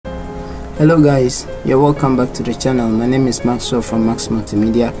Hello guys, you're welcome back to the channel. My name is Maxwell from Max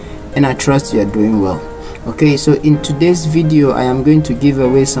Multimedia and I trust you are doing well. Okay, so in today's video I am going to give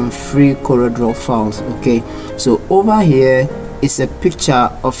away some free Coreldraw files. Okay, so over here is a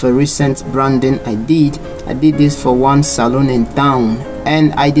picture of a recent branding I did this for one salon in town,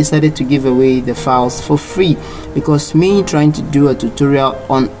 and I decided to give away the files for free because me trying to do a tutorial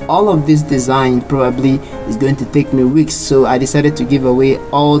on all of this design probably is going to take me weeks. So I decided to give away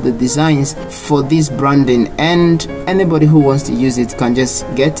all the designs for this branding, and anybody who wants to use it can just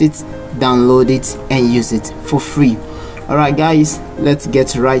get it, download it and use it for free. Alright guys, let's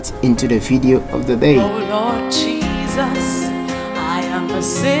get right into the video of the day. Oh Lord Jesus, I am a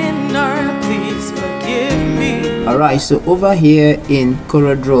sinner, please forgive me. Alright, so over here in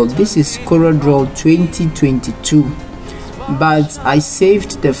Coreldraw, this is Coreldraw 2022, but I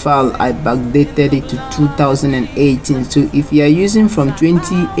saved the file, I backdated it to 2018. So if you are using from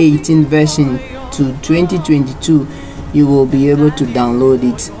 2018 version to 2022, you will be able to download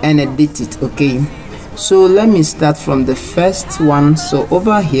it and edit it. Okay, so let me start from the first one. So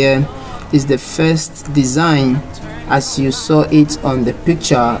over here is the first design as you saw it on the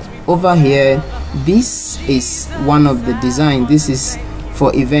picture. Over here, this is one of the design. This is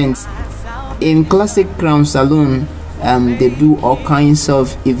for events. In classic Crown Salon, they do all kinds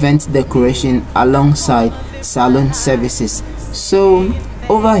of event decoration alongside salon services. So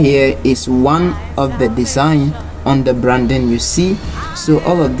over here is one of the design on the branding you see. So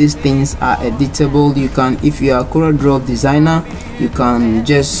all of these things are editable. You can, if you are a Coreldraw designer, you can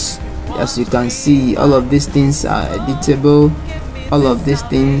just, as you can see, all of these things are editable. All of these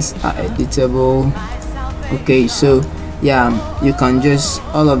things are editable. Okay, so yeah, you can just,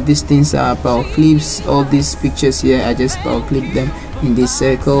 all of these things are power clips. All these pictures here, I just power clip them in these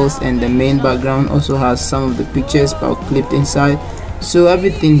circles, and the main background also has some of the pictures power clipped inside. So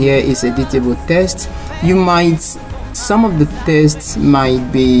everything here is editable text. You might, some of the tests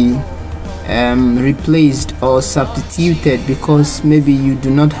might be replaced or substituted because maybe you do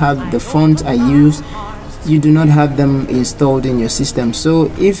not have the font I use, you do not have them installed in your system.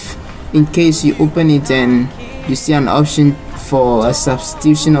 So if in case you open it and you see an option for a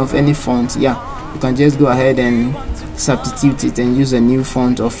substitution of any font, yeah, you can just go ahead and substitute it and use a new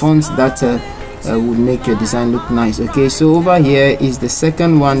font or fonts that would make your design look nice. Okay, so over here is the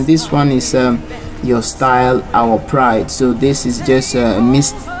second one. This one is your style, our pride. So this is just a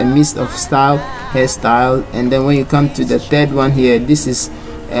mist of style, hairstyle. And then when you come to the third one here, this is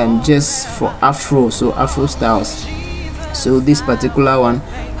just for Afro, so Afro styles. So this particular one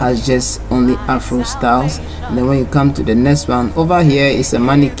has just only Afro styles. And then when you come to the next one, over here is a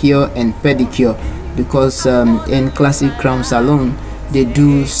manicure and pedicure, because in classic Crown Salon they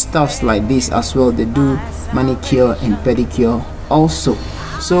do stuffs like this as well. They do manicure and pedicure also.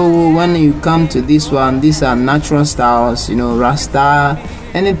 So when you come to this one, these are natural styles, you know, Rasta,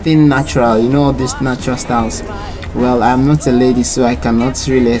 anything natural, you know, all these natural styles. Well, I'm not a lady, so I cannot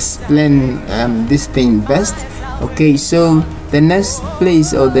really explain this thing best. Okay, so the next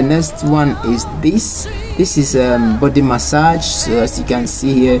place or the next one is this. This is body massage. So as you can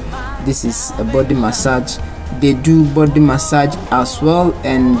see here, this is a body massage. They do body massage as well,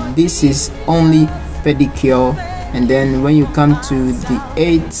 and this is only pedicure. And then when you come to the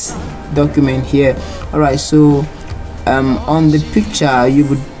 8th document here, all right, so on the picture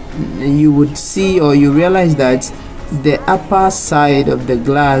you would see, or you realize that the upper side of the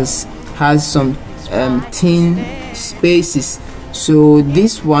glass has some thin spaces. So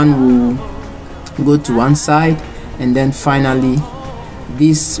this one will go to one side, and then finally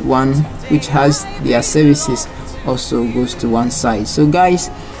this one, which has their services, also goes to one side. So guys,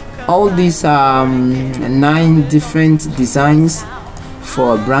 all these are 9 different designs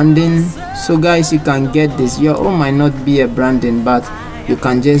for branding. So guys, you can get this. Your own might not be a branding, but you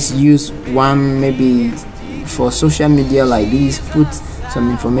can just use one maybe for social media like this. Put some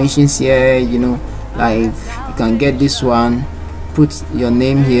information here, you know, like you can get this one, put your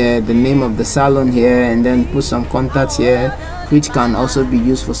name here, the name of the salon here, and then put some contacts here, which can also be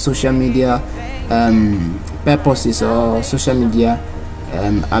used for social media purposes or social media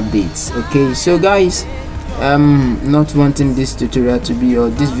updates. Okay, so guys, not wanting this tutorial to be, or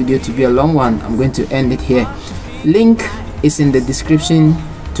this video to be a long one, I'm going to end it here. Link is in the description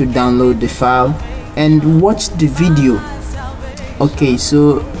to download the file and watch the video. Okay,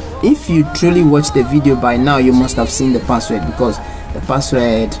 so if you truly watch the video by now, you must have seen the password, because the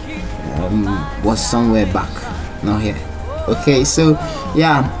password was somewhere back, not here. Okay, so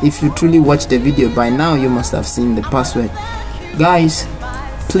yeah, if you truly watch the video by now, you must have seen the password. Guys,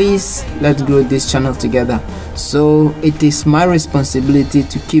 please let's grow this channel together. So it is my responsibility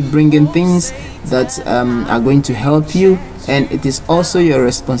to keep bringing things that are going to help you, and it is also your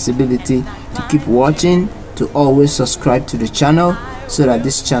responsibility to keep watching, to always subscribe to the channel so that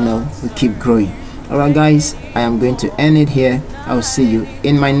this channel will keep growing. Alright guys, I am going to end it here. I will see you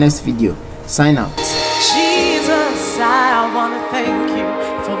in my next video. Sign out. Jesus, I want to thank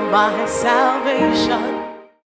you for my salvation.